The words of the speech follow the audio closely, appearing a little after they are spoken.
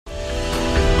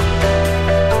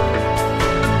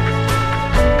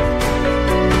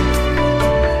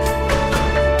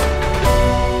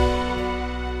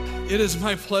It is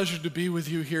my pleasure to be with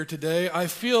you here today. I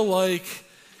feel like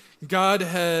God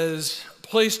has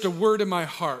placed a word in my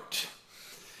heart,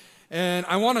 and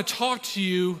I want to talk to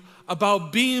you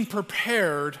about being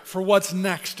prepared for what's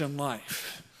next in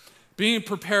life. Being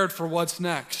prepared for what's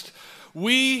next.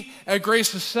 We at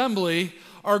Grace Assembly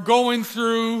are going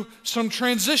through some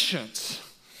transitions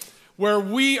where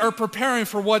we are preparing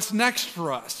for what's next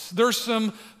for us. There's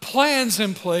some plans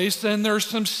in place and there's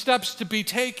some steps to be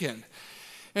taken.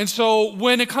 And so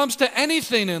when it comes to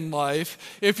anything in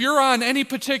life, if you're on any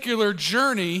particular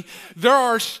journey, there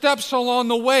are steps along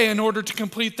the way in order to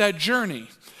complete that journey.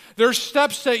 There's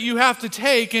steps that you have to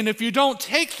take, and if you don't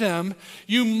take them,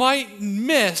 you might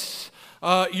miss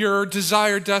your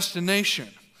desired destination.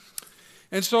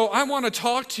 And so I want to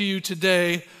talk to you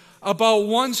today about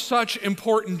one such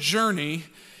important journey.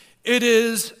 It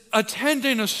is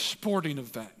attending a sporting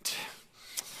event.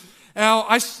 Now,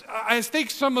 I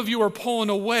think some of you are pulling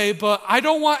away, but I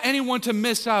don't want anyone to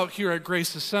miss out here at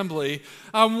Grace Assembly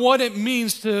on what it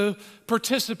means to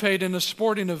participate in a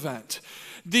sporting event.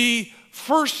 The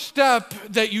first step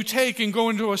that you take in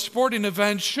going to a sporting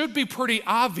event should be pretty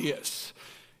obvious.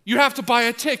 You have to buy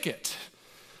a ticket.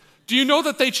 Do you know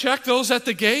that they check those at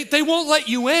the gate? They won't let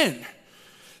you in.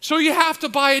 So you have to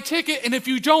buy a ticket, and if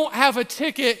you don't have a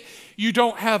ticket, you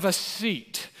don't have a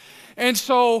seat. And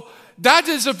so that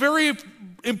is a very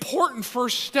important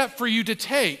first step for you to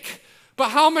take. But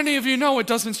how many of you know it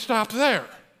doesn't stop there?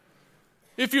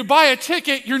 If you buy a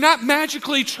ticket, you're not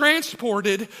magically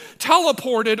teleported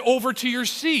over to your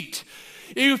seat.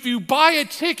 If you buy a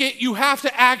ticket, you have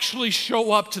to actually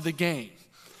show up to the game.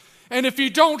 And if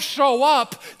you don't show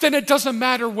up, then it doesn't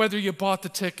matter whether you bought the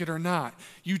ticket or not.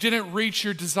 You didn't reach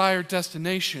your desired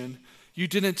destination. You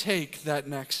didn't take that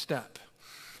next step.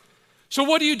 So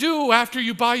what do you do after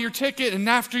you buy your ticket and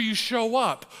after you show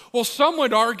up? Well, some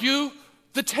would argue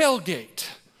the tailgate.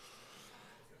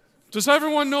 Does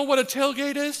everyone know what a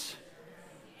tailgate is?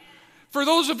 For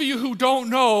those of you who don't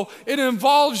know, it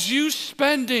involves you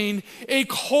spending a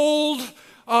cold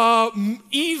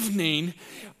evening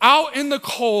out in the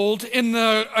cold in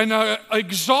an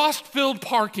exhaust-filled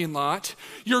parking lot.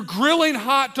 You're grilling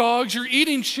hot dogs. You're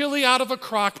eating chili out of a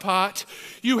crock pot.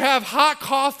 You have hot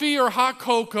coffee or hot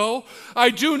cocoa. I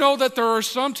do know that there are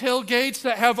some tailgates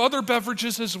that have other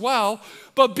beverages as well,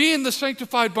 but being the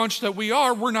sanctified bunch that we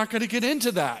are, we're not going to get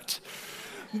into that.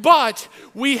 But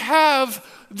we have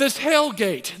this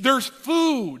tailgate. There's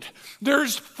food.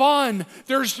 There's fun.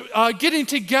 There's getting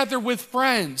together with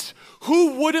friends.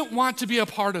 Who wouldn't want to be a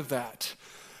part of that?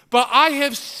 But I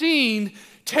have seen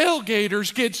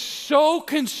tailgaters get so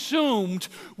consumed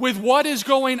with what is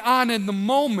going on in the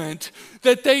moment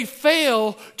that they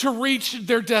fail to reach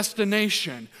their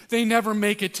destination. They never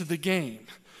make it to the game.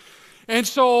 And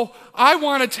so I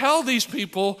want to tell these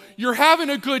people, you're having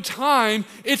a good time.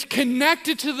 It's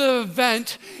connected to the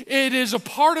event. It is a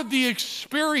part of the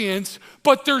experience,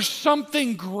 but there's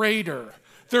something greater.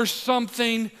 There's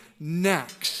something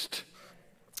next.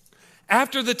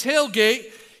 After the tailgate,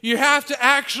 you have to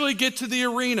actually get to the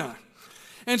arena.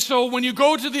 And so when you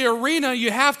go to the arena,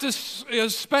 you have to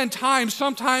spend time,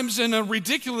 sometimes in a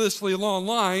ridiculously long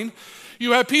line.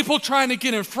 You have people trying to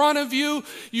get in front of you.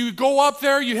 You go up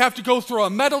there, you have to go through a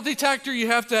metal detector. You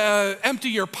have to empty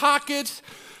your pockets.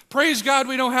 Praise God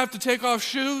we don't have to take off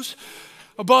shoes,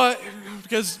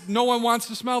 because no one wants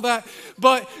to smell that.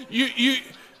 But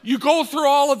you go through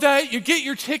all of that, you get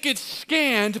your tickets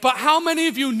scanned, but how many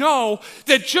of you know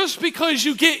that just because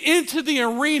you get into the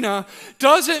arena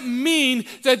doesn't mean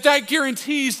that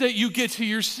guarantees that you get to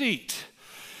your seat?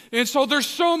 And so there's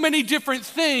so many different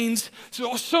things,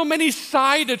 so many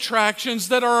side attractions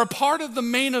that are a part of the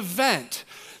main event.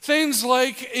 Things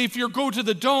like if you go to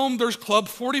the Dome, there's Club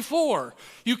 44.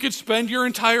 You could spend your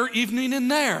entire evening in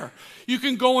there. You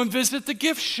can go and visit the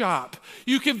gift shop.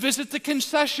 You can visit the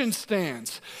concession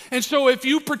stands. And so if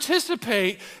you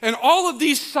participate in all of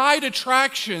these side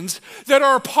attractions that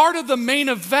are a part of the main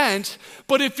event,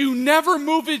 but if you never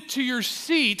move it to your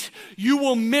seat, you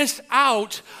will miss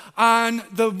out on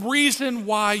the reason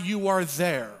why you are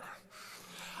there.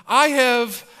 I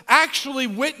have actually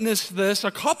witnessed this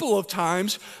a couple of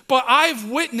times, but I've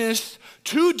witnessed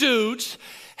two dudes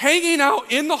hanging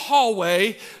out in the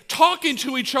hallway, talking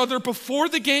to each other before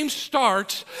the game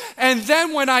starts, and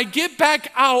then when I get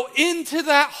back out into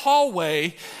that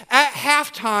hallway at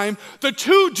halftime, the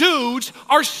two dudes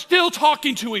are still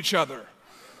talking to each other.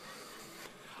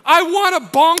 I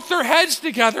want to bonk their heads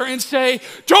together and say,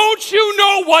 don't you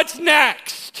know what's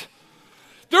next?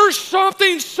 There's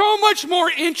something so much more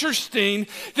interesting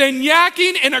than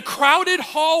yakking in a crowded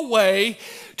hallway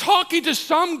talking to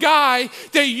some guy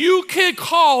that you can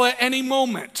call at any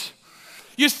moment.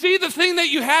 You see the thing that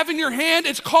you have in your hand?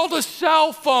 It's called a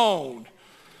cell phone.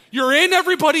 You're in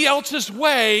everybody else's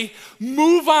way.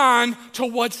 Move on to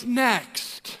what's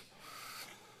next.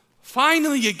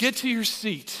 Finally, you get to your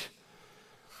seat.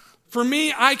 For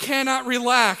me, I cannot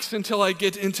relax until I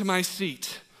get into my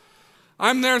seat.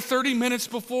 I'm there 30 minutes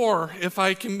before if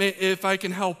I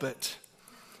can help it.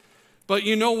 But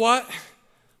you know what?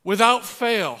 Without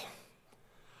fail,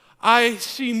 I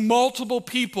see multiple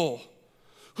people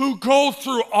who go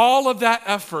through all of that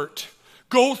effort,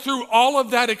 go through all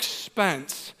of that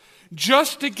expense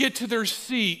just to get to their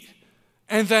seat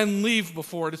and then leave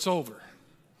before it's over.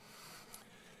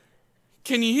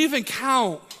 Can you even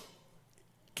count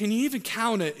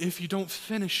it if you don't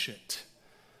finish it?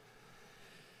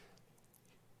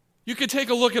 You can take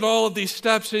a look at all of these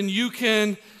steps and you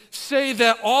can say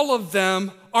that all of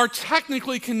them are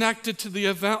technically connected to the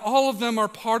event. All of them are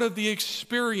part of the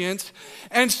experience,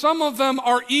 and some of them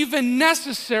are even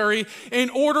necessary in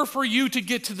order for you to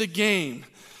get to the game.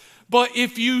 But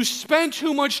if you spend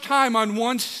too much time on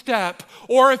one step,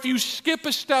 or if you skip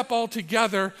a step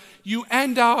altogether, you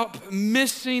end up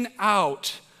missing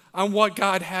out on what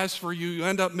God has for you. You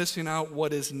end up missing out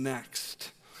what is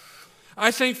next.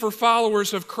 I think for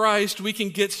followers of Christ, we can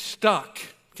get stuck,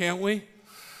 can't we?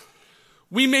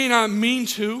 We may not mean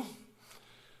to.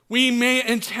 We may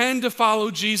intend to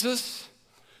follow Jesus.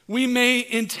 We may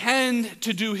intend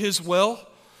to do his will.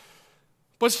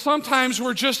 But sometimes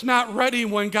we're just not ready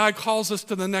when God calls us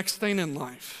to the next thing in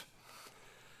life.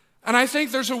 And I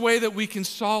think there's a way that we can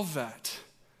solve that.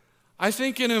 I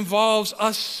think it involves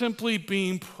us simply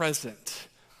being present.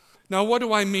 Now, what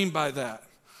do I mean by that?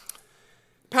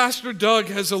 Pastor Doug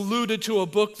has alluded to a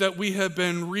book that we have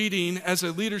been reading as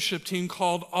a leadership team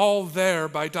called All There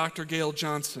by Dr. Gail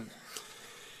Johnson.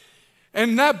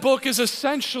 And that book is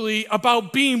essentially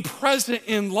about being present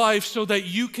in life so that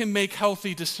you can make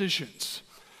healthy decisions.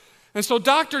 And so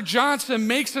Dr. Johnson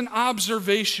makes an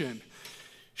observation.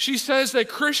 She says that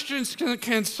Christians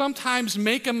can sometimes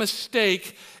make a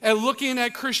mistake at looking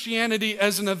at Christianity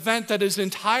as an event that is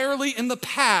entirely in the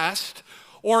past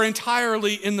or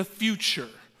entirely in the future.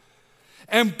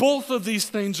 And both of these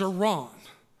things are wrong.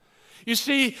 You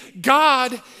see,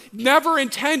 God never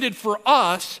intended for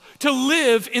us to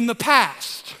live in the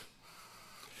past.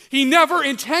 He never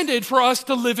intended for us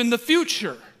to live in the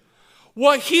future.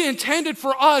 What he intended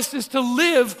for us is to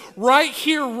live right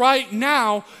here, right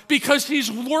now, because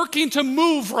he's working to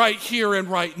move right here and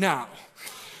right now.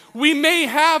 We may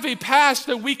have a past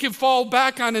that we can fall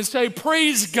back on and say,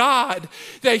 praise God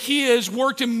that he has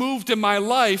worked and moved in my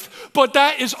life, but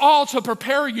that is all to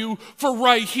prepare you for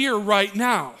right here, right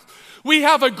now. We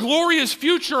have a glorious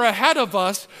future ahead of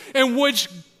us in which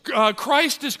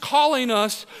Christ is calling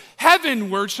us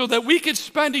heavenward so that we could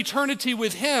spend eternity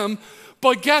with him.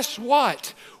 But guess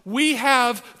what? We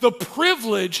have the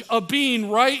privilege of being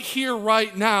right here,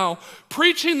 right now,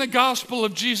 preaching the gospel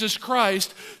of Jesus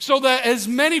Christ so that as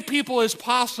many people as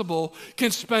possible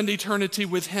can spend eternity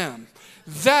with him.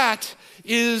 That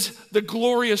is the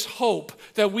glorious hope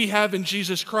that we have in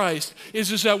Jesus Christ,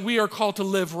 is that we are called to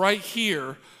live right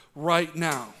here, right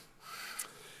now.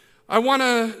 I want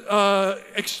to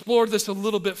explore this a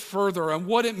little bit further on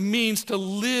what it means to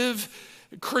live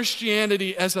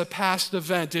Christianity as a past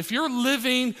event. If you're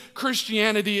living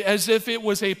Christianity as if it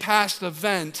was a past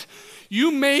event,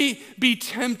 you may be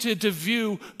tempted to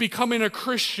view becoming a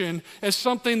Christian as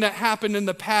something that happened in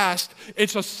the past.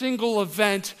 It's a single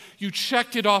event. You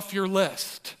checked it off your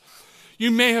list. You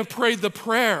may have prayed the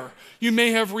prayer. You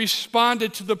may have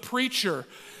responded to the preacher,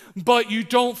 but you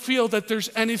don't feel that there's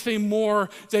anything more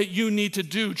that you need to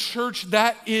do. Church,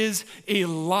 that is a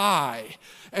lie.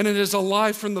 And it is a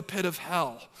lie from the pit of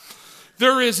hell.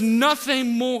 There is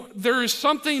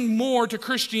something more to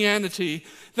Christianity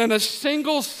than a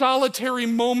single solitary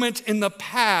moment in the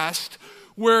past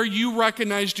where you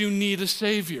recognized you need a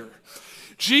Savior.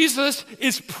 Jesus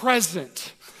is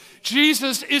present.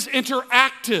 Jesus is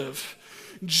interactive.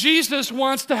 Jesus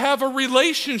wants to have a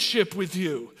relationship with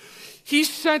you. He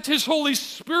sent his Holy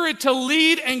Spirit to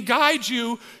lead and guide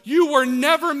you. You were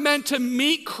never meant to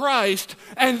meet Christ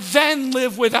and then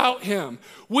live without him.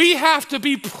 We have to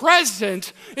be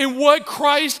present in what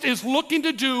Christ is looking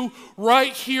to do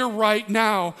right here, right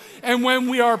now. And when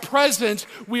we are present,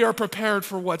 we are prepared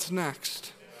for what's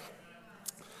next.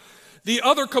 The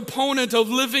other component of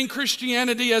living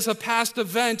Christianity as a past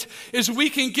event is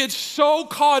we can get so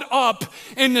caught up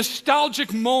in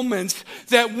nostalgic moments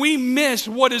that we miss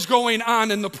what is going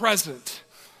on in the present.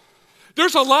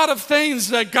 There's a lot of things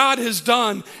that God has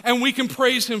done and we can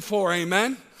praise him for,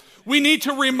 amen? We need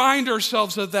to remind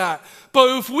ourselves of that.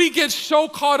 But if we get so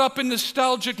caught up in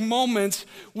nostalgic moments,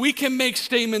 we can make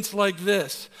statements like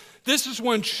this. This is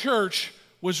when church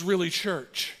was really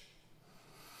church.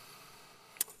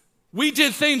 We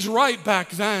did things right back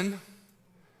then.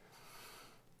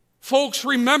 Folks,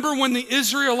 remember when the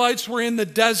Israelites were in the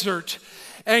desert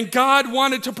and God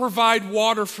wanted to provide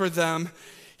water for them?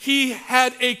 He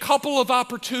had a couple of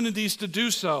opportunities to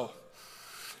do so.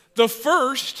 The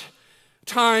first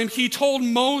time, he told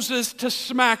Moses to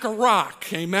smack a rock,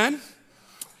 amen?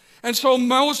 And so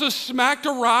Moses smacked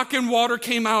a rock and water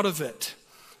came out of it.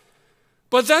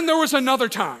 But then there was another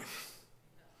time.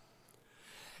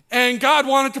 And God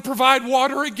wanted to provide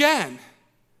water again.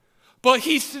 But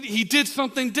he did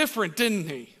something different, didn't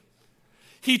he?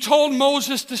 He told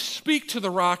Moses to speak to the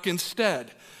rock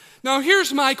instead. Now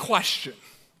here's my question.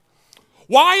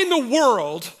 Why in the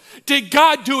world did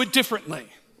God do it differently?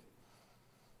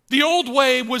 The old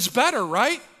way was better,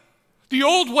 right? The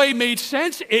old way made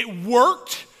sense. It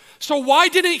worked. So why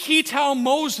didn't he tell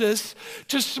Moses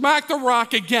to smack the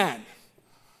rock again?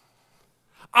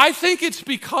 I think it's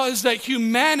because that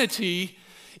humanity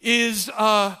is,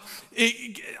 I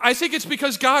think it's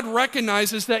because God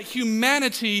recognizes that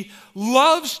humanity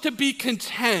loves to be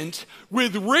content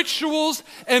with rituals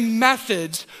and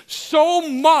methods so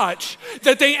much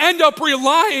that they end up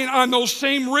relying on those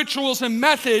same rituals and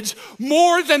methods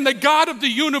more than the God of the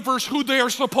universe who they are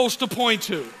supposed to point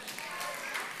to.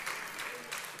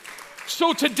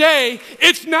 So today,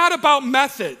 it's not about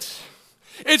methods.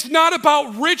 It's not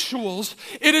about rituals.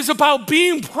 It is about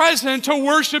being present to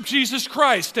worship Jesus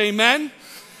Christ. Amen?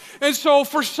 And so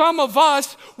for some of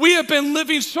us, we have been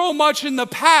living so much in the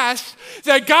past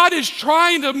that God is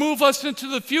trying to move us into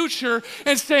the future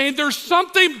and saying there's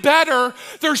something better,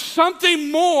 there's something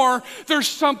more, there's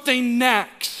something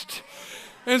next.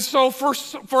 And so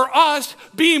for us,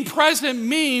 being present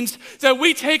means that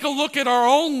we take a look at our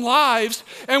own lives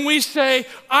and we say,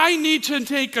 I need to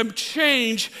take a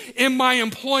change in my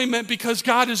employment because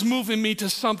God is moving me to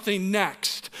something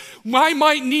next. I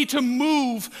might need to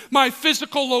move my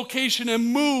physical location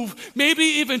and move maybe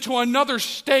even to another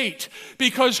state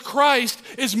because Christ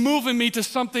is moving me to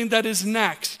something that is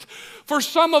next. For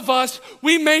some of us,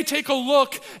 we may take a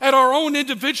look at our own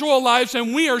individual lives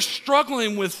and we are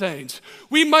struggling with things.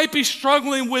 We might be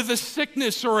struggling with a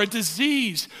sickness or a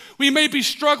disease. We may be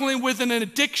struggling with an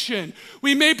addiction.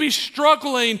 We may be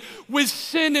struggling with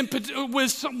sin,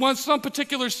 with some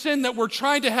particular sin that we're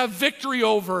trying to have victory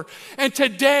over. And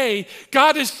today,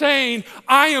 God is saying,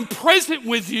 I am present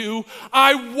with you.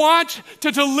 I want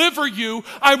to deliver you.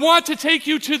 I want to take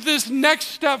you to this next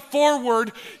step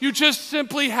forward. You just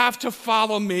simply have to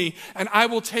follow me, and I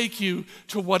will take you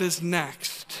to what is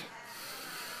next.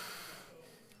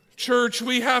 Church,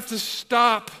 we have to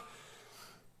stop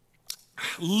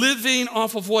living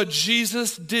off of what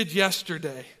Jesus did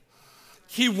yesterday.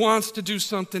 He wants to do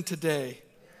something today.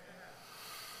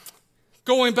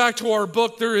 Going back to our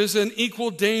book, there is an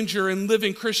equal danger in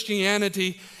living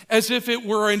Christianity as if it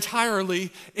were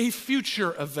entirely a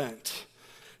future event.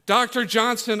 Dr.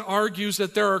 Johnson argues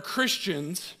that there are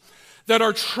Christians that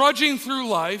are trudging through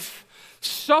life,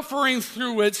 suffering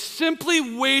through it,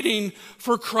 simply waiting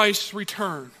for Christ's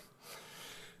return.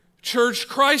 Church,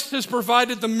 Christ has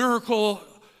provided the miracle.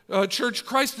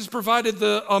 Christ has provided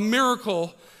a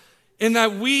miracle in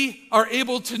that we are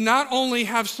able to not only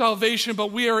have salvation,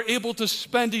 but we are able to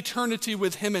spend eternity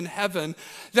with him in heaven.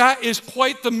 That is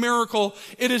quite the miracle.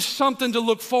 It is something to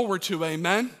look forward to,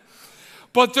 amen?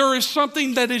 But there is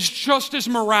something that is just as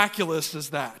miraculous as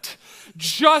that,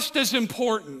 just as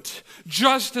important,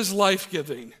 just as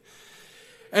life-giving.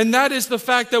 And that is the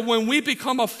fact that when we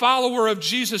become a follower of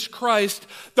Jesus Christ,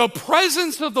 the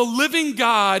presence of the living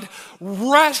God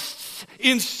rests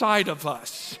inside of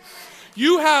us.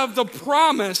 You have the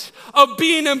promise of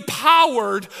being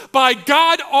empowered by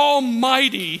God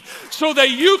Almighty so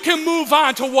that you can move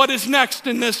on to what is next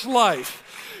in this life.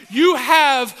 You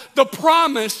have the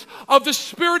promise of the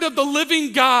Spirit of the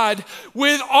living God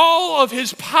with all of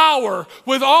his power,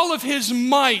 with all of his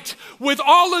might, with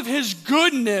all of his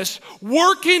goodness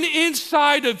working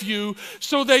inside of you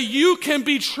so that you can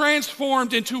be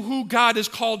transformed into who God has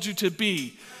called you to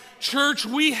be. Church,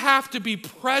 we have to be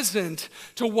present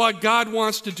to what God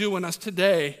wants to do in us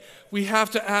today. We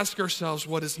have to ask ourselves,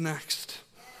 what is next?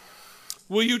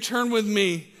 Will you turn with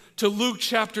me to Luke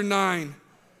chapter 9?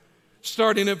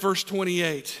 Starting at verse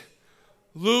 28.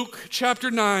 Luke chapter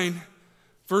 9,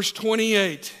 verse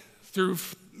 28 through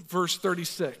verse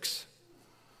 36.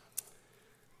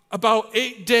 About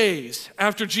 8 days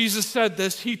after Jesus said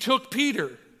this, he took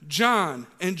Peter, John,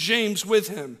 and James with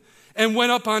him and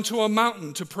went up onto a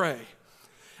mountain to pray.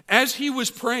 As he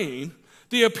was praying,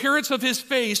 the appearance of his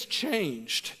face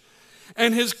changed,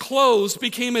 and his clothes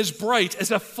became as bright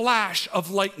as a flash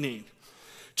of lightning.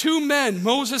 Two men,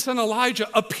 Moses and Elijah,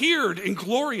 appeared in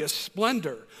glorious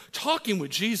splendor, talking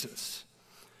with Jesus.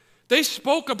 They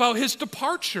spoke about his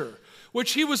departure,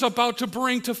 which he was about to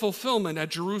bring to fulfillment at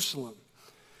Jerusalem.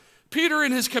 Peter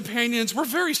and his companions were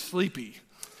very sleepy,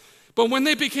 but when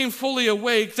they became fully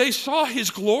awake, they saw his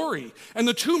glory and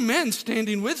the two men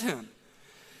standing with him.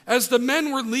 As the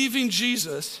men were leaving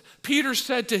Jesus, Peter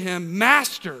said to him,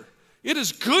 "Master, it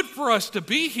is good for us to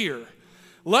be here.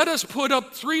 Let us put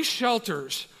up 3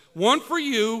 shelters, one for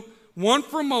you, one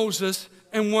for Moses,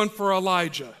 and one for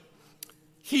Elijah."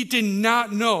 He did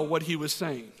not know what he was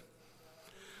saying.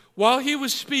 While he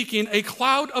was speaking, a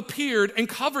cloud appeared and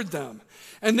covered them,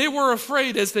 and they were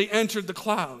afraid as they entered the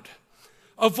cloud.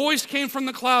 A voice came from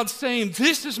the cloud saying,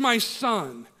 "This is my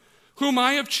son, whom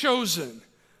I have chosen.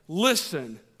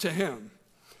 Listen to him."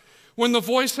 When the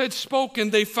voice had spoken,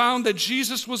 they found that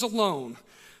Jesus was alone.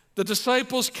 The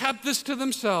disciples kept this to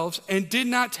themselves and did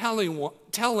not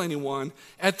tell anyone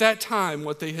at that time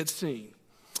what they had seen.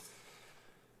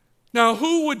 Now,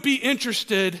 who would be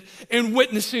interested in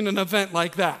witnessing an event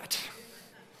like that?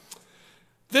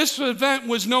 This event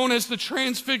was known as the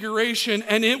Transfiguration,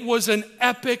 and it was an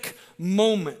epic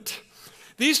moment.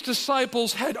 These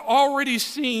disciples had already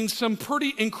seen some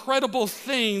pretty incredible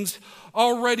things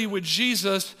already with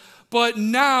Jesus, but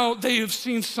now they have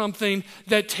seen something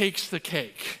that takes the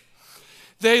cake.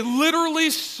 They literally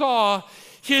saw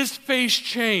his face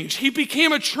change. He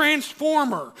became a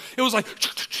transformer. It was like,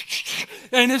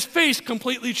 and his face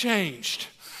completely changed.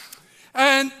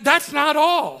 And that's not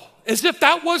all. As if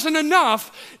that wasn't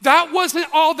enough, that wasn't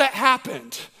all that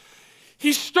happened.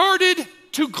 He started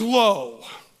to glow.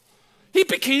 He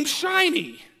became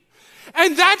shiny.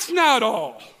 And that's not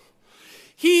all.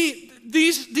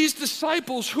 These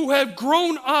disciples who had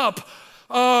grown up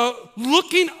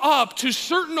looking up to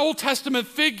certain Old Testament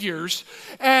figures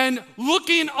and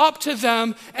looking up to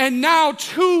them, and now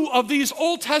 2 of these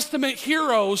Old Testament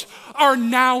heroes are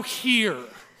now here.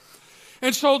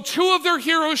 And so 2 of their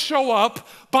heroes show up.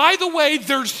 By the way,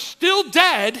 they're still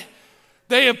dead.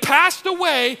 They have passed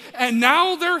away, and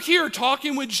now they're here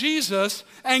talking with Jesus,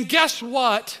 and guess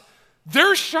what?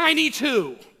 They're shiny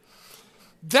too.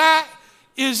 That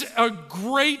is a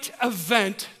great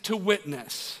event to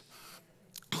witness.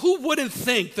 Who wouldn't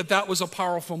think that that was a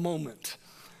powerful moment?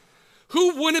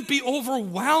 Who wouldn't be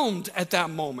overwhelmed at that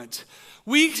moment?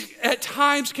 We at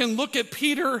times can look at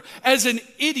Peter as an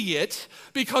idiot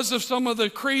because of some of the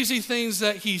crazy things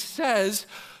that he says,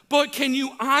 but can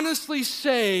you honestly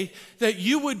say that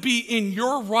you would be in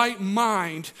your right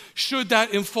mind should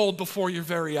that unfold before your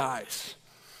very eyes?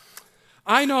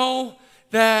 I know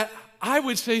that I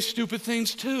would say stupid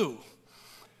things too.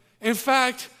 In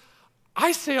fact,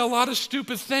 I say a lot of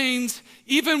stupid things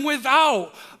even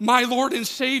without my Lord and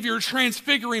Savior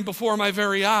transfiguring before my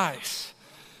very eyes.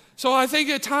 So I think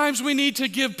at times we need to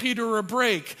give Peter a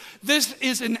break. This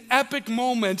is an epic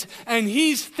moment, and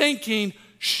he's thinking,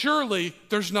 surely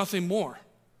there's nothing more.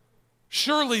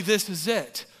 Surely this is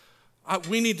it.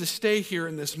 We need to stay here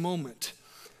in this moment.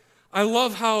 I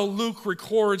love how Luke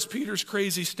records Peter's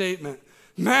crazy statement.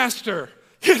 "Master,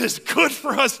 it is good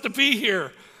for us to be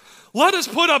here. Let us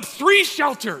put up 3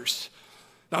 shelters.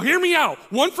 Now hear me out.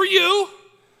 One for you,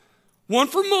 one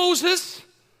for Moses,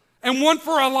 and one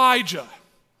for Elijah."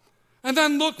 And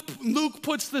then Luke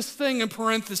puts this thing in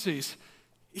parentheses.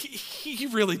 He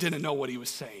really didn't know what he was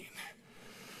saying.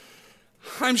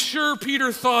 I'm sure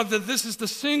Peter thought that this is the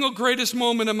single greatest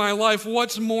moment in my life.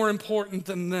 What's more important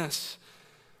than this?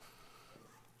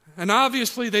 And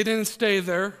obviously they didn't stay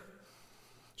there.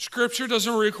 Scripture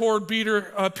doesn't record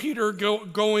Peter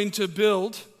going to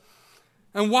build.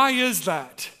 And why is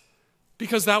that?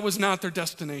 Because that was not their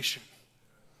destination.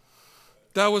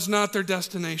 That was not their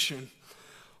destination.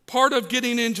 Part of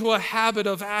getting into a habit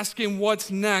of asking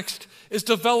what's next is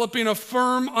developing a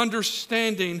firm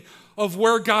understanding of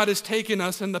where God is taking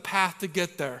us and the path to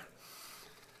get there.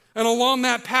 And along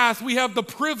that path, we have the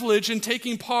privilege in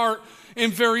taking part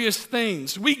in various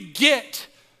things. We get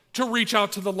to reach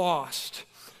out to the lost.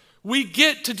 We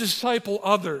get to disciple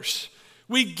others.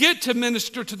 We get to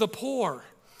minister to the poor.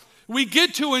 We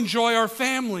get to enjoy our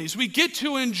families. We get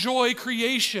to enjoy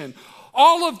creation.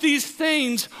 All of these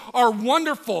things are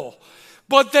wonderful,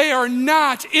 but they are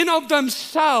not in of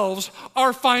themselves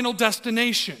our final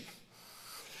destination.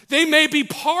 They may be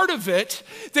part of it.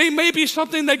 They may be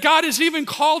something that God has even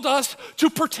called us to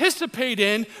participate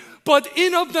in, but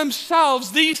in of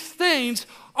themselves, these things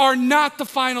are not the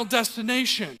final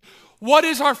destination. What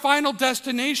is our final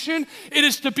destination? It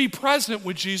is to be present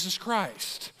with Jesus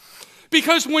Christ.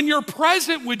 Because when you're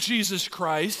present with Jesus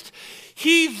Christ,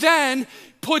 he then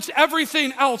puts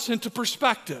everything else into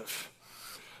perspective.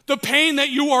 The pain that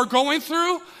you are going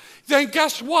through, then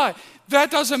guess what?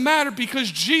 That doesn't matter because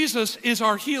Jesus is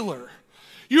our healer.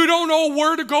 You don't know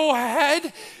where to go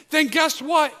ahead, then guess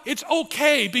what? It's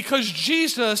okay because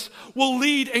Jesus will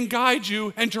lead and guide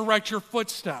you and direct your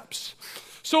footsteps.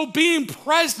 So being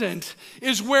present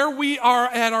is where we are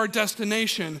at our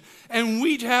destination, and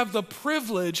we have the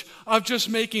privilege of just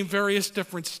making various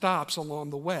different stops along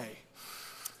the way.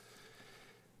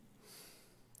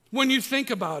 When you think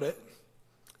about it,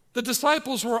 the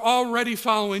disciples were already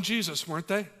following Jesus, weren't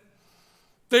they?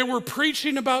 They were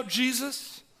preaching about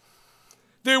Jesus.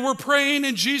 They were praying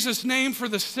in Jesus' name for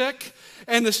the sick,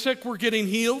 and the sick were getting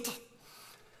healed.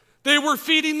 They were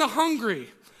feeding the hungry.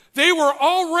 They were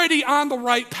already on the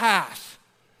right path.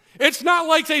 It's not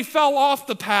like they fell off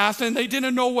the path and they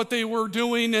didn't know what they were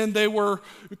doing and they were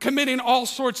committing all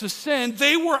sorts of sin.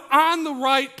 They were on the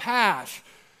right path.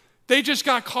 They just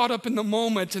got caught up in the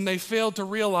moment and they failed to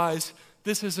realize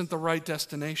this isn't the right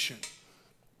destination.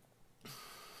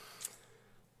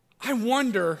 I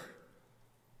wonder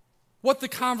what the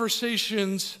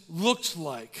conversations looked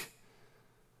like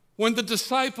when the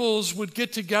disciples would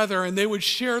get together and they would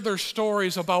share their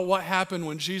stories about what happened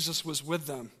when Jesus was with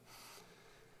them.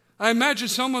 I imagine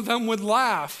some of them would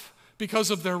laugh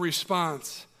because of their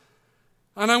response.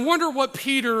 And I wonder what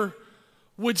Peter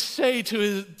would say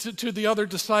to the other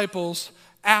disciples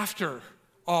after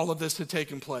all of this had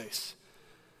taken place.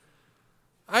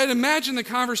 I'd imagine the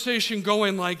conversation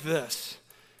going like this.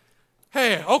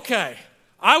 Hey, okay,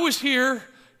 I was here.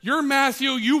 You're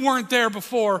Matthew, you weren't there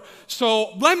before,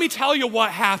 so let me tell you what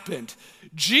happened.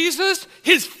 Jesus,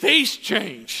 his face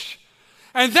changed.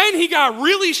 And then he got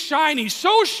really shiny,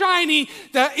 so shiny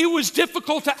that it was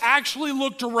difficult to actually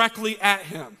look directly at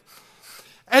him.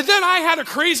 And then I had a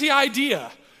crazy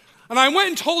idea. And I went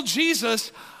and told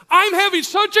Jesus, I'm having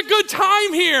such a good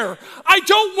time here. I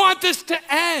don't want this to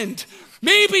end.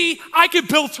 Maybe I could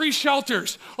build 3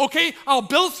 shelters, okay? I'll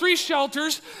build 3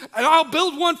 shelters, and I'll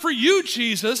build one for you,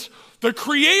 Jesus, the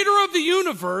creator of the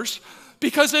universe,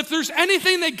 because if there's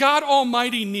anything that God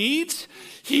Almighty needs,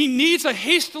 he needs a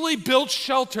hastily built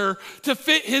shelter to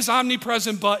fit his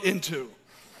omnipresent butt into.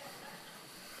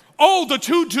 Oh, the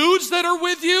 2 dudes that are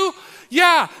with you?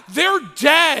 Yeah, they're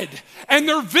dead, and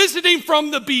they're visiting from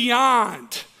the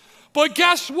beyond. But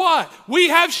guess what? We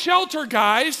have shelter,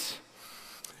 guys.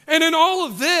 And in all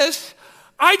of this,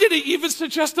 I didn't even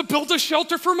suggest to build a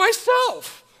shelter for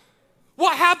myself.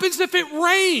 What happens if it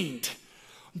rained?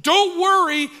 Don't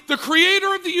worry, the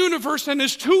creator of the universe and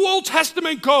his 2 Old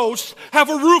Testament ghosts have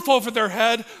a roof over their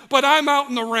head, but I'm out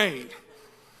in the rain.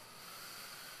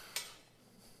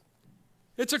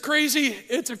 It's a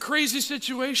crazy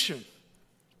situation.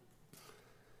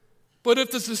 But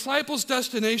if the disciples'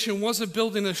 destination wasn't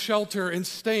building a shelter and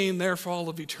staying there for all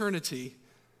of eternity,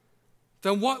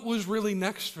 then what was really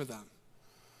next for them?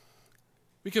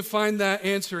 We can find that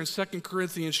answer in 2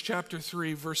 Corinthians chapter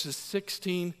 3, verses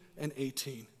 16 and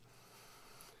 18.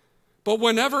 But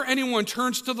whenever anyone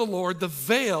turns to the Lord, the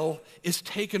veil is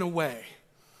taken away.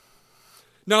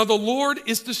 Now the Lord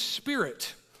is the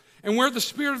Spirit, and where the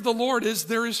Spirit of the Lord is,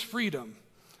 there is freedom.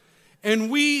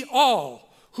 And we all,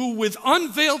 who with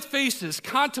unveiled faces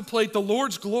contemplate the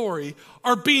Lord's glory,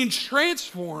 are being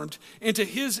transformed into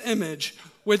his image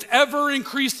with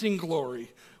ever-increasing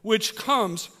glory, which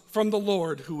comes from the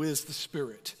Lord, who is the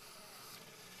Spirit.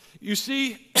 You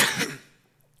see,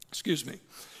 excuse me,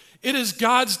 it is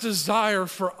God's desire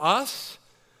for us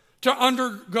to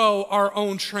undergo our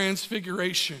own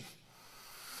transfiguration.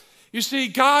 You see,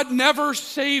 God never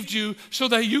saved you so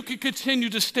that you could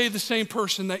continue to stay the same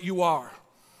person that you are.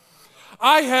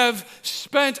 I have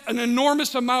spent an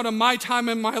enormous amount of my time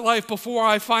in my life before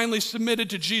I finally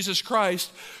submitted to Jesus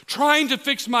Christ, trying to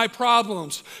fix my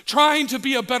problems, trying to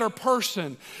be a better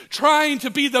person, trying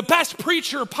to be the best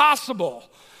preacher possible.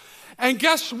 And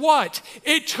guess what?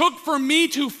 It took for me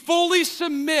to fully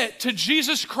submit to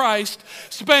Jesus Christ,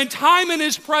 spend time in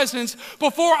his presence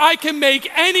before I can make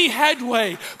any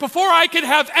headway, before I could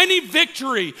have any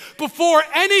victory, before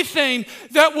anything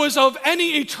that was of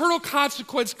any eternal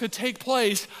consequence could take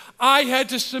place. I had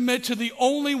to submit to the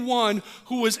only one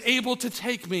who was able to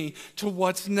take me to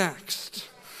what's next.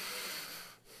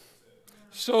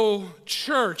 So,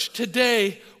 church,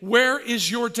 today, where is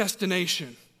your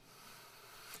destination?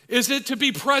 Is it to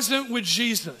be present with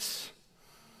Jesus?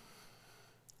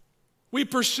 We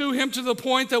pursue him to the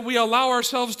point that we allow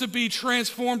ourselves to be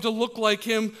transformed to look like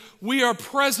him. We are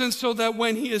present so that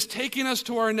when he is taking us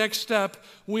to our next step,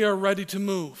 we are ready to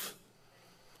move.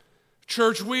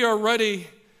 Church, we are ready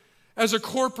as a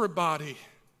corporate body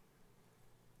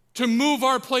to move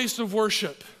our place of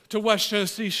worship to West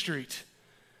Genesee Street.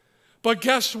 But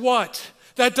guess what?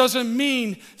 That doesn't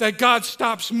mean that God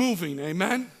stops moving,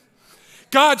 amen?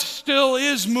 God still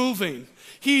is moving.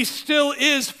 He still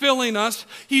is filling us.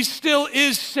 He still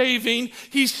is saving.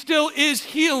 He still is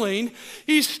healing.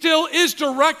 He still is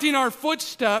directing our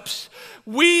footsteps.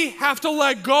 We have to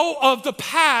let go of the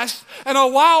past and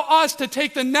allow us to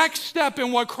take the next step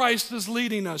in what Christ is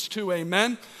leading us to,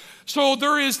 amen? So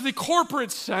there is the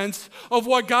corporate sense of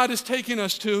what God is taking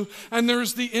us to, and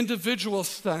there's the individual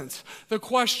sense. The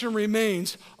question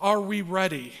remains, are we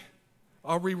ready?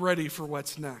 Are we ready for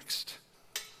what's next?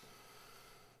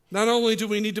 Not only do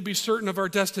we need to be certain of our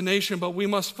destination, but we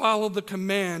must follow the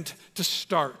command to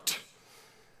start.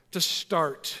 To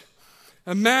start.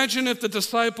 Imagine if the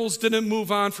disciples didn't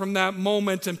move on from that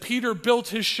moment and Peter built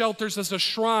his shelters as a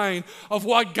shrine of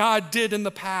what God did in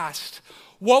the past.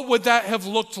 What would that have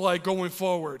looked like going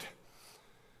forward?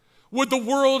 Would the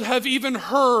world have even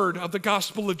heard of the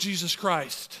gospel of Jesus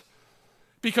Christ?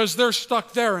 Because they're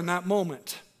stuck there in that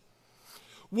moment.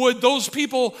 Would those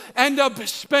people end up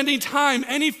spending time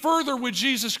any further with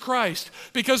Jesus Christ?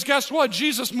 Because guess what?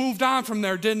 Jesus moved on from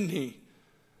there, didn't he?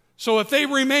 So if they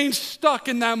remain stuck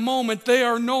in that moment, they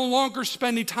are no longer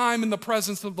spending time in the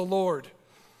presence of the Lord.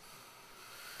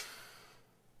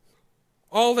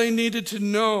 All they needed to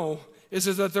know is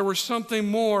that there was something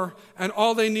more, and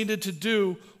all they needed to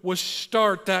do was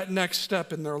start that next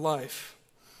step in their life.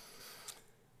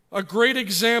 A great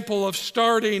example of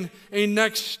starting a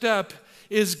next step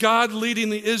is God leading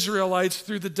the Israelites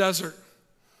through the desert.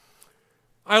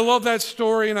 I love that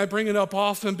story, and I bring it up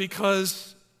often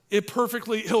because it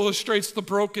perfectly illustrates the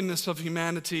brokenness of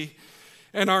humanity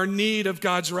and our need of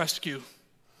God's rescue.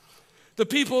 The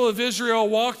people of Israel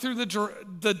walked through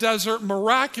the desert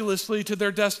miraculously to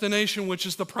their destination, which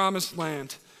is the Promised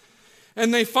Land.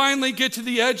 And they finally get to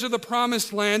the edge of the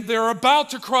Promised Land. They're about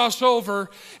to cross over,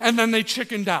 and then they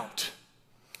chickened out.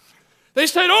 They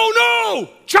said, "Oh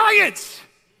no, giants!"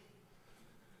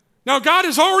 Now, God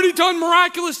has already done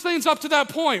miraculous things up to that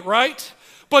point, right?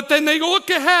 But then they look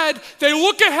ahead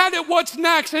at what's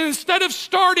next, and instead of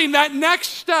starting that next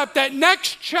step, that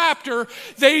next chapter,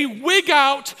 they wig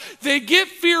out, they get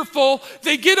fearful,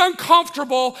 they get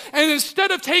uncomfortable, and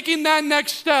instead of taking that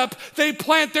next step, they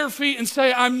plant their feet and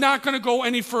say, "I'm not going to go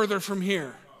any further from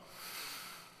here."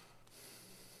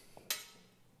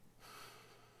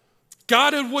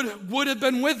 God would have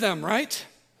been with them, right?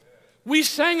 We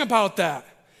sang about that.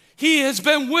 He has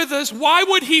been with us. Why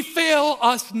would he fail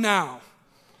us now?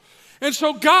 And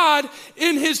so God,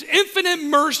 in his infinite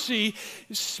mercy,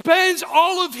 spends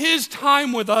all of his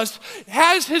time with us,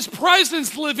 has his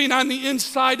presence living on the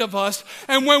inside of us.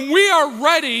 And when we are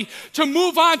ready to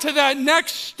move on to that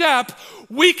next step,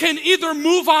 we can either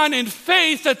move on in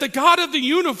faith that the God of the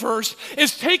universe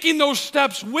is taking those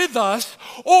steps with us,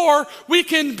 or we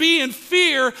can be in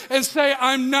fear and say,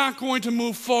 "I'm not going to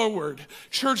move forward."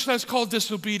 Church, that's called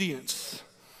disobedience.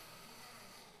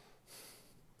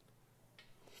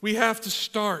 We have to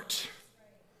start.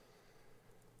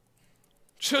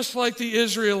 Just like the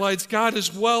Israelites, God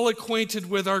is well acquainted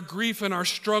with our grief and our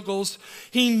struggles.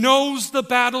 He knows the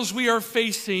battles we are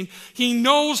facing. He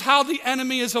knows how the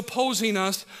enemy is opposing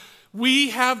us.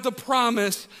 We have the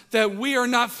promise that we are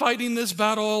not fighting this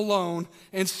battle alone.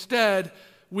 Instead,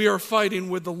 we are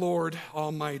fighting with the Lord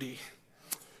Almighty.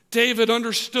 David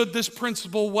understood this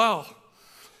principle well.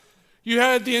 You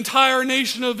had the entire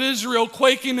nation of Israel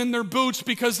quaking in their boots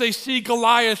because they see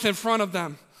Goliath in front of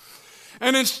them.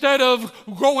 And instead of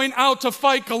going out to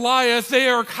fight Goliath, they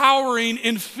are cowering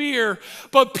in fear.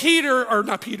 But Peter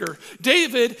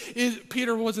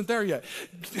wasn't there yet.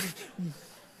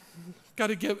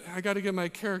 I got to get my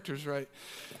characters right.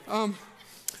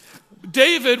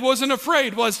 David wasn't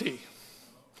afraid, was he?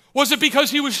 Was it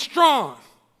because he was strong?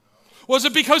 Was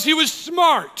it because he was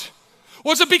smart?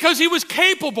 Was it because he was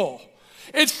capable?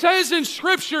 It says in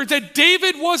Scripture that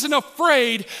David wasn't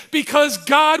afraid because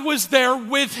God was there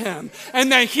with him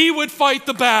and that he would fight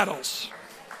the battles.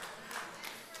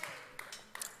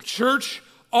 Church,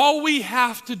 all we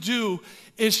have to do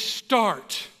is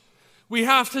start. We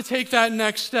have to take that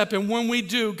next step, and when we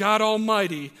do, God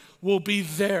Almighty will be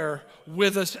there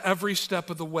with us every step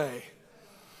of the way.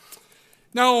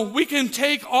 Now, we can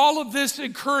take all of this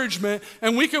encouragement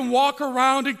and we can walk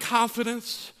around in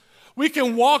confidence. We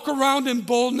can walk around in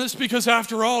boldness because,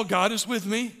 after all, God is with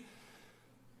me.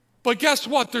 But guess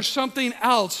what? There's something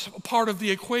else a part of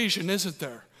the equation, isn't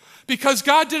there? Because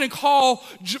God didn't call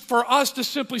for us to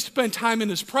simply spend time in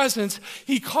his presence.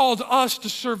 He called us to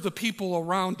serve the people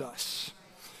around us.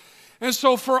 And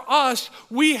so for us,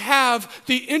 we have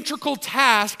the integral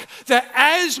task that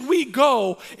as we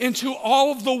go into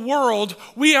all of the world,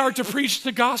 we are to preach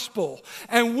the gospel.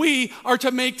 And we are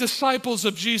to make disciples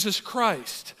of Jesus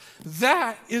Christ.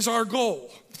 That is our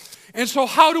goal. And so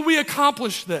how do we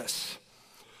accomplish this?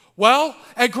 Well,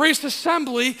 at Grace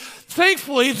Assembly,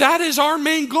 thankfully, that is our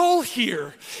main goal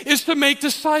here, is to make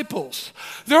disciples.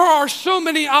 There are so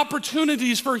many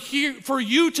opportunities for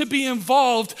you to be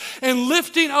involved in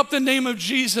lifting up the name of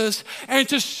Jesus and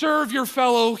to serve your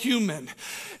fellow human.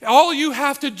 All you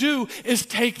have to do is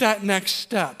take that next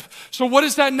step. So what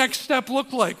does that next step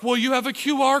look like? Well, you have a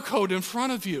QR code in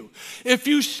front of you. If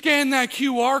you scan that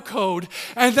QR code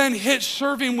and then hit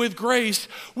Serving with Grace,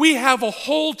 we have a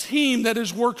whole team that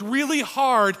has worked really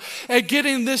hard at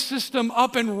getting this system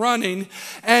up and running,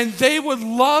 and they would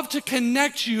love to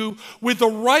connect you with the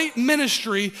right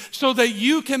ministry so that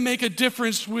you can make a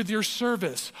difference with your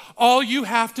service. All you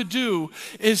have to do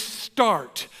is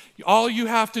start. All you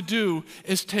have to do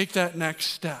is take that next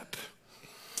step.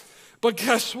 But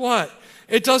guess what?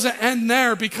 It doesn't end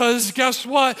there, because guess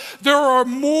what? There are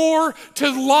more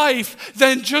to life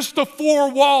than just the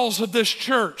four walls of this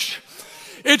church.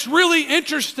 It's really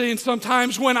interesting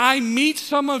sometimes when I meet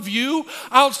some of you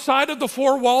outside of the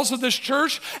four walls of this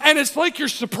church, and it's like you're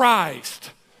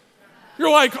surprised. You're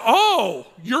like, oh,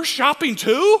 you're shopping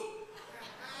too?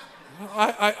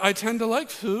 I tend to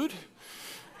like food.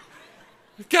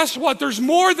 Guess what? There's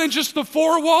more than just the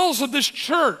four walls of this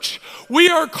church. We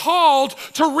are called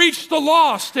to reach the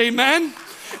lost, amen?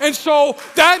 And so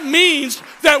that means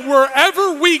that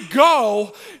wherever we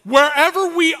go,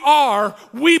 wherever we are,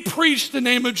 we preach the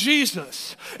name of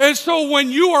Jesus. And so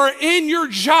when you are in your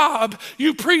job,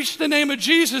 you preach the name of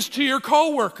Jesus to your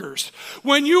coworkers.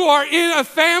 When you are in a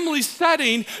family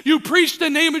setting, you preach the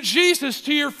name of Jesus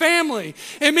to your family.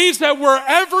 It means that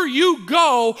wherever you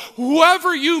go,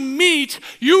 whoever you meet,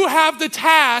 you have the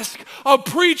task of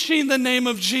preaching the name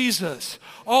of Jesus.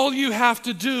 All you have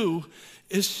to do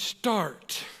is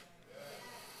start.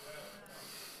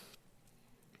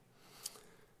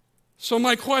 So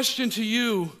my question to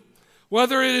you,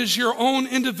 whether it is your own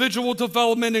individual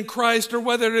development in Christ or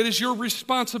whether it is your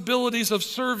responsibilities of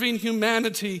serving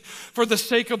humanity for the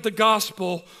sake of the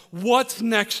gospel, what's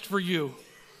next for you?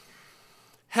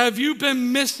 Have you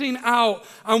been missing out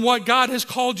on what God has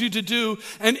called you to do?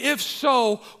 And if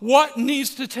so, what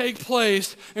needs to take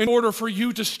place in order for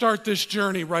you to start this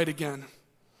journey right again?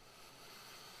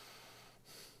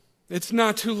 It's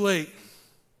not too late.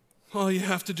 All you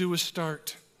have to do is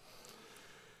start.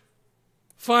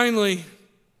 Finally,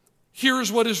 here's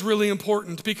what is really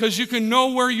important, because you can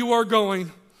know where you are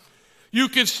going. You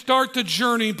can start the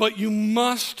journey, but you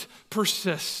must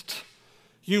persist.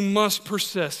 You must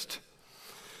persist.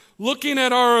 Looking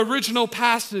at our original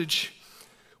passage,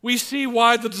 we see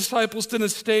why the disciples didn't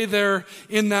stay there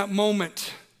in that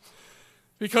moment.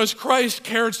 Because Christ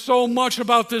cared so much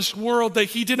about this world that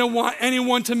he didn't want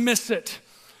anyone to miss it.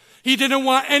 He didn't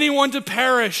want anyone to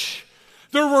perish.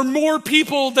 There were more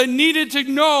people that needed to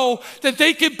know that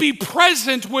they could be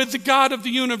present with the God of the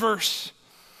universe.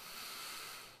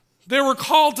 They were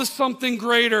called to something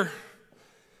greater.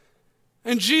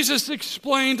 And Jesus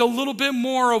explained a little bit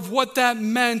more of what that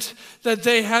meant, that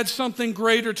they had something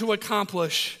greater to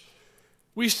accomplish.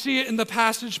 We see it in the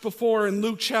passage before in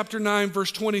Luke chapter 9,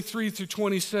 verse 23 through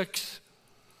 26.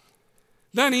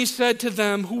 Then he said to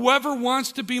them, "Whoever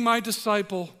wants to be my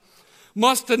disciple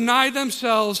must deny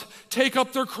themselves, take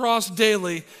up their cross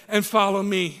daily, and follow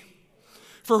me.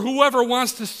 For whoever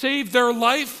wants to save their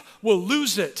life will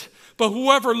lose it, but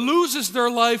whoever loses their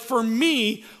life for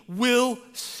me will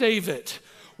save it."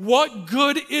 What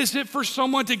good is it for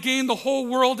someone to gain the whole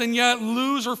world and yet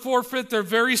lose or forfeit their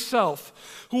very self?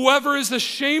 Whoever is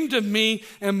ashamed of me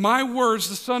and my words,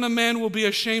 the Son of Man will be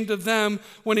ashamed of them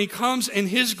when he comes in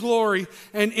his glory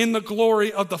and in the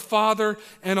glory of the Father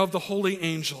and of the holy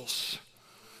angels.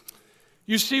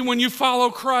 You see, when you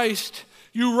follow Christ,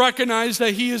 you recognize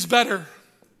that he is better.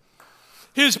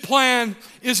 His plan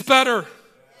is better.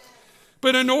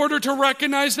 But in order to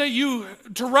recognize that,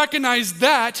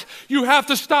 you have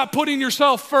to stop putting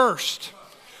yourself first.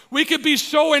 We could be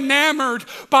so enamored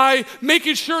by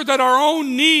making sure that our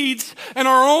own needs and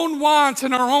our own wants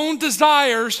and our own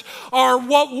desires are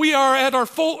what we are at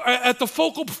the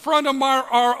focal front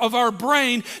of our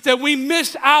brain, that we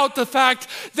miss out the fact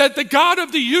that the God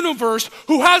of the universe,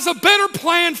 who has a better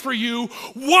plan for you,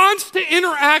 wants to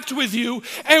interact with you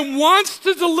and wants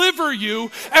to deliver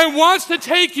you and wants to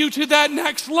take you to that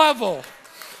next level.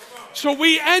 So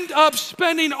we end up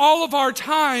spending all of our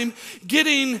time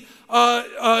getting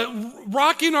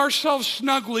rocking ourselves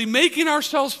snugly, making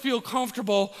ourselves feel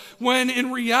comfortable, when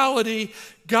in reality,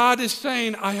 God is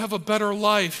saying, I have a better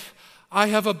life. I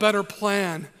have a better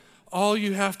plan. All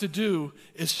you have to do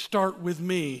is start with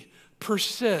me.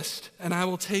 Persist, and I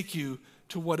will take you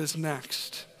to what is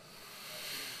next.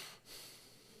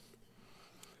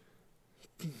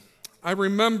 I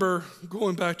remember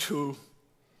going back to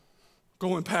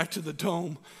the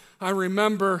Dome. I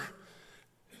remember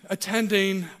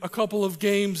attending a couple of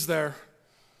games there.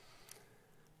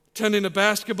 Attending a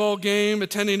basketball game,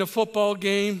 attending a football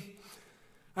game.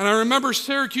 And I remember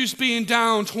Syracuse being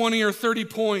down 20 or 30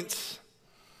 points.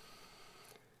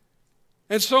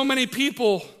 And so many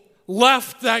people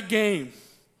left that game.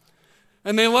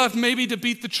 And they left maybe to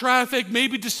beat the traffic,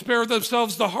 maybe to spare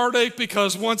themselves the heartache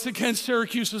because once again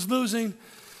Syracuse was losing.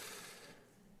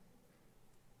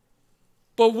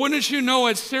 But wouldn't you know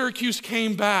it, Syracuse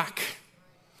came back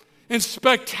in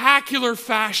spectacular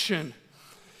fashion.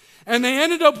 And they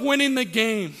ended up winning the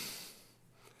game.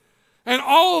 And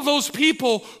all of those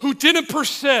people who didn't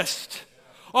persist,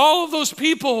 all of those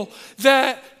people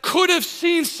that could have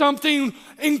seen something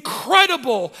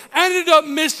incredible, ended up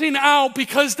missing out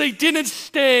because they didn't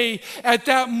stay at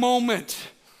that moment.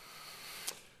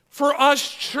 For us,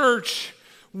 church,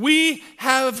 we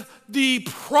have the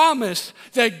promise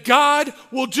that God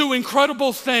will do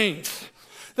incredible things,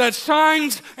 that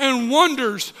signs and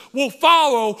wonders will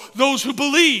follow those who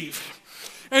believe.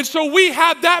 And so we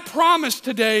have that promise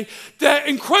today that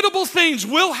incredible things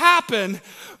will happen,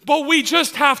 but we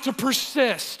just have to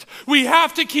persist. We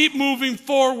have to keep moving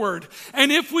forward.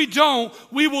 And if we don't,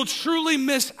 we will truly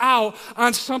miss out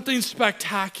on something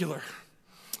spectacular.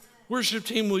 Worship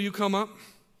team, will you come up?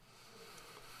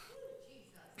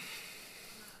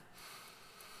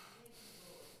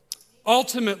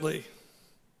 Ultimately,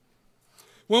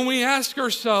 when we ask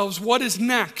ourselves, what is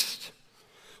next?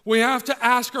 We have to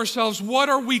ask ourselves, what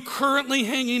are we currently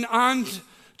hanging on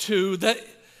to that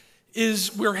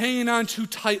we're hanging on too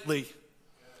tightly?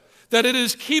 That it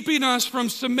is keeping us from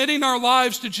submitting our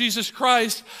lives to Jesus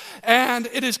Christ, and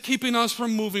it is keeping us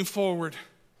from moving forward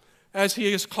as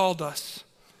He has called us.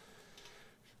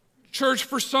 Church,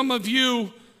 for some of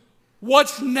you,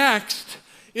 what's next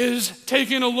is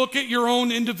taking a look at your own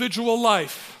individual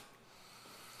life.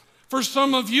 For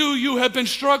some of you, you have been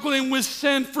struggling with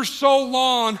sin for so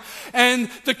long,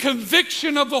 and the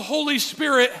conviction of the Holy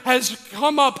Spirit has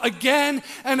come up again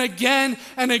and again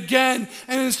and again.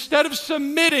 And instead of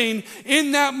submitting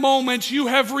in that moment, you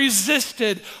have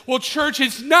resisted. Well, church,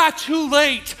 it's not too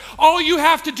late. All you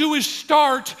have to do is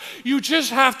start. You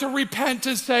just have to repent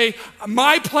and say,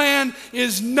 my plan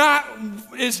is not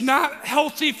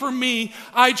healthy for me.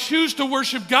 I choose to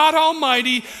worship God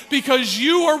Almighty because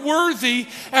you are worthy,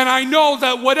 and I know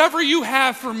that whatever you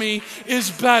have for me is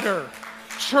better.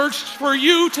 Church, for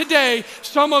you today,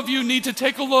 some of you need to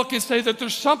take a look and say that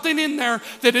there's something in there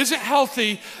that isn't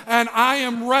healthy, and I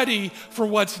am ready for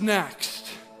what's next.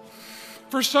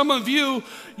 For some of you,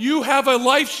 you have a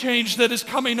life change that is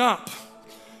coming up.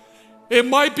 It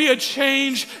might be a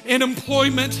change in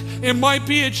employment. It might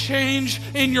be a change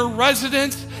in your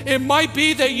residence. It might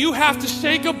be that you have to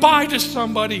say goodbye to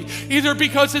somebody, either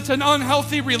because it's an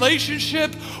unhealthy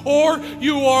relationship or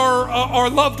our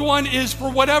loved one is, for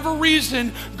whatever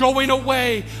reason, going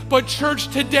away. But church,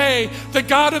 today, the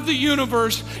God of the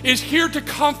universe is here to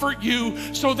comfort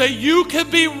you so that you can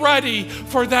be ready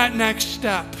for that next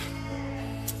step.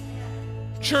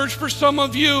 Church, for some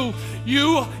of you,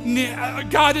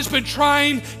 God has been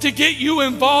trying to get you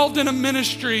involved in a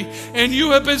ministry, and you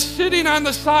have been sitting on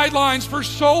the sidelines for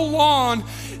so long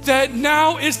that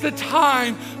now is the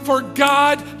time for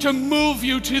God to move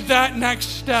you to that next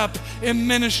step in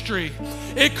ministry.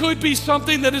 It could be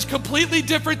something that is completely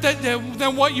different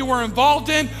than what you were involved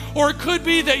in, or it could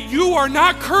be that you are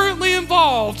not currently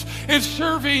involved in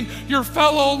serving your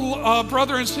fellow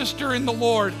brother and sister in the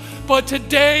Lord. But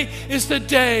today is the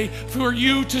day for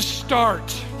you to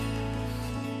start.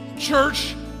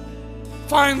 Church,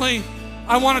 finally,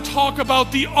 I want to talk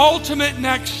about the ultimate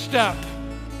next step.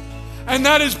 And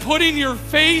that is putting your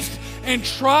faith and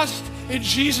trust in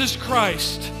Jesus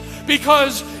Christ.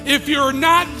 Because if you're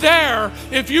not there,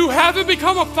 if you haven't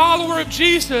become a follower of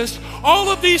Jesus, all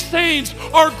of these things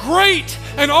are great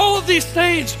and all of these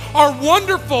things are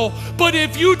wonderful. But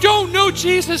if you don't know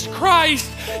Jesus Christ,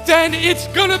 then it's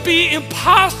going to be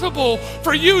impossible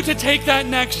for you to take that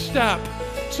next step.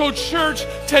 So church,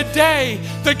 today,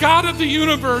 the God of the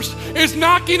universe is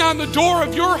knocking on the door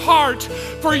of your heart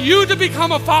for you to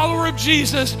become a follower of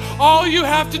Jesus. All you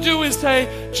have to do is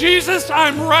say, Jesus,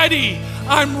 I'm ready.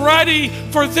 I'm ready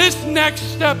for this next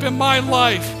step in my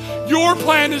life. Your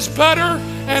plan is better,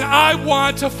 and I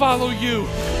want to follow you.